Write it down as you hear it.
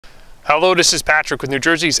Hello, this is Patrick with New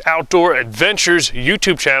Jersey's Outdoor Adventures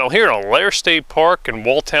YouTube channel here in Allaire State Park in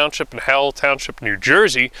Wall Township and Howell Township, New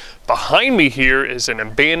Jersey. Behind me here is an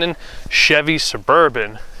abandoned Chevy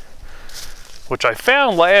Suburban, which I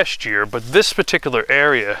found last year, but this particular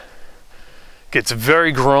area gets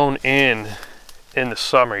very grown in the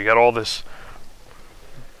summer. You got all this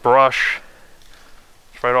brush.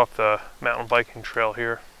 It's right off the mountain biking trail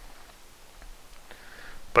here.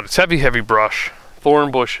 But it's heavy brush,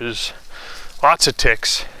 thorn bushes, lots of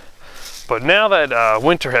ticks. But now that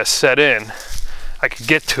winter has set in, I could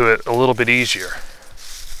get to it a little bit easier.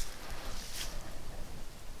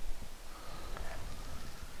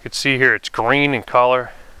 You can see here it's green in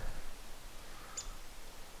color.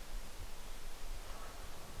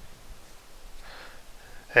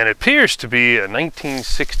 And it appears to be a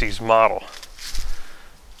 1960s model.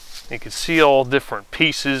 You can see all different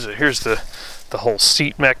pieces. Here's the whole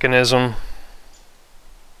seat mechanism.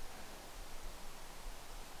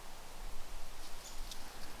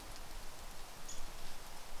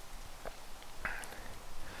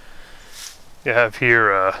 You have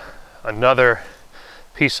here another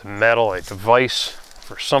piece of metal, a device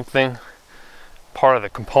for something, part of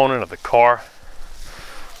the component of the car.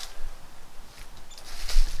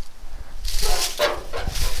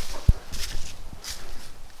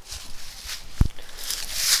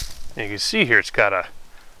 You can see here it's got a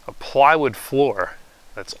plywood floor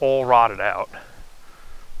that's all rotted out.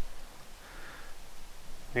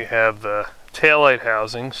 You have the taillight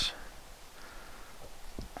housings,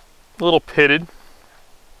 a little pitted.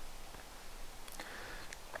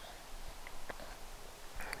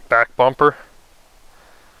 Back bumper.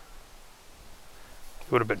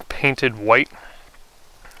 It would have been painted white.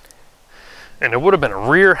 And there would have been a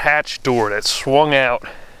rear hatch door that swung out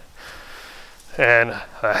and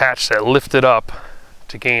a hatch that lifted up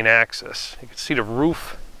to gain access. You can see the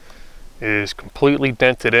roof is completely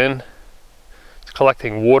dented in. It's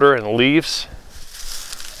collecting water and leaves.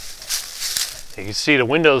 You can see the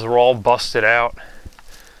windows are all busted out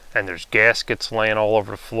and there's gaskets laying all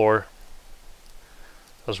over the floor.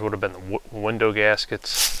 Those would have been the window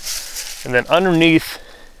gaskets. And then underneath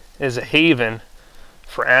is a haven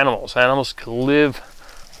for animals. Animals can live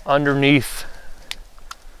underneath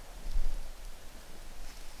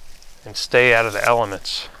and stay out of the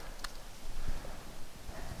elements.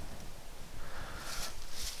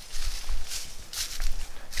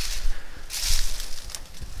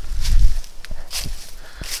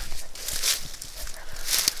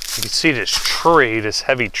 You can see this tree, this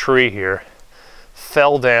heavy tree here,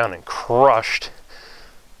 fell down and crushed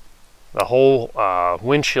the whole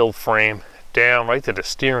windshield frame down right to the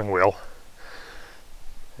steering wheel.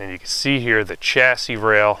 And you can see here the chassis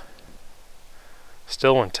rail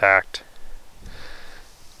still intact.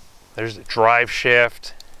 There's the drive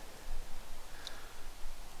shaft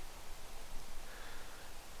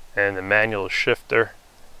and the manual shifter.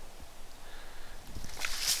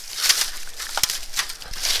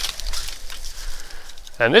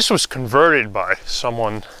 And this was converted by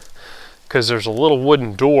someone because there's a little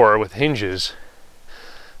wooden door with hinges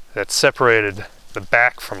that separated the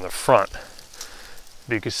back from the front.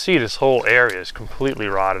 But you can see this whole area is completely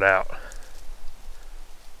rotted out.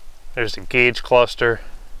 There's the gauge cluster,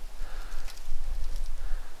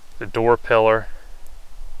 the door pillar,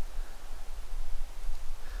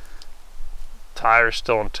 tire's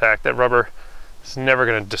still intact. That rubber is never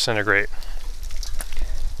going to disintegrate.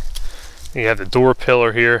 You have the door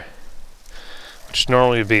pillar here, which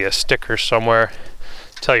normally would be a sticker somewhere,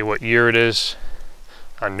 tell you what year it is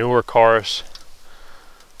on newer cars.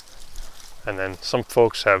 And then some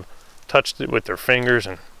folks have touched it with their fingers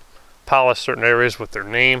and polished certain areas with their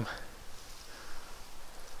name.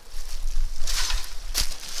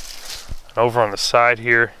 And over on the side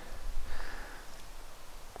here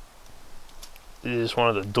is one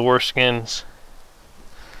of the door skins,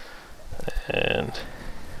 and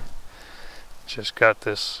just got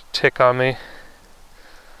this tick on me.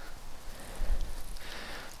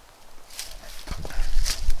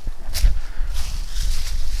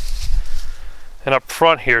 And up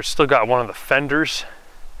front here, still got one of the fenders.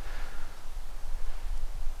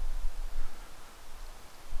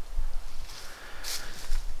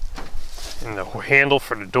 And the handle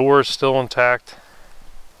for the door is still intact.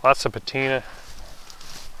 Lots of patina.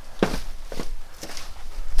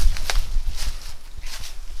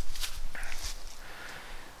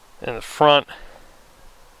 In the front,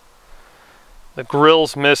 the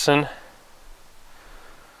grill's missing.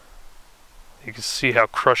 You can see how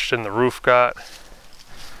crushed in the roof got.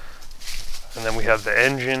 And then we have the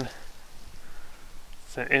engine.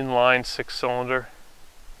 It's an inline 6-cylinder.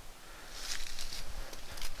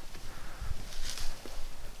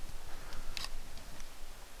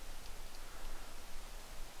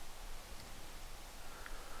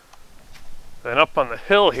 Then up on the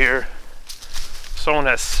hill here, someone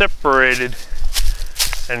has separated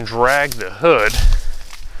and dragged the hood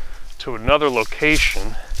to another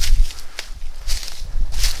location.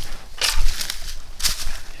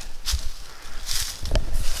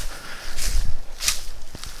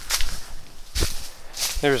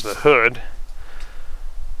 There's the hood.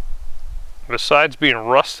 Besides being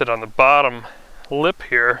rusted on the bottom lip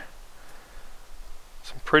here,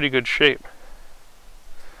 it's in pretty good shape.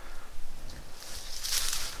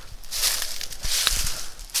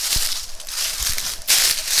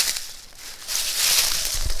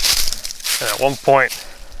 And at one point,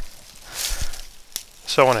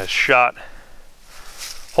 someone has shot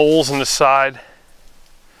holes in the side.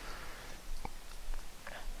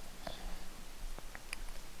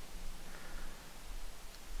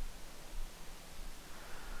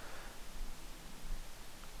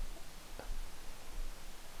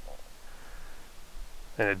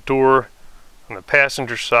 And a door on the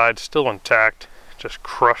passenger side still intact, just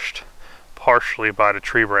crushed partially by the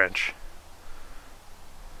tree branch.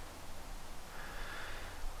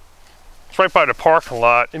 It's right by the parking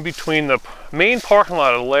lot, in between the main parking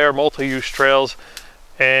lot of Allaire multi-use trails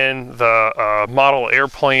and the model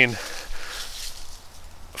airplane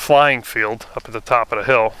flying field up at the top of the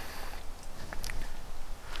hill.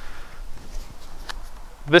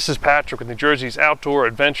 This is Patrick with New Jersey's Outdoor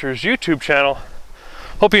Adventures YouTube channel.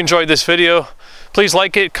 Hope you enjoyed this video. Please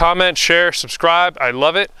like it, comment, share, subscribe. I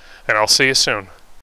love it, and I'll see you soon.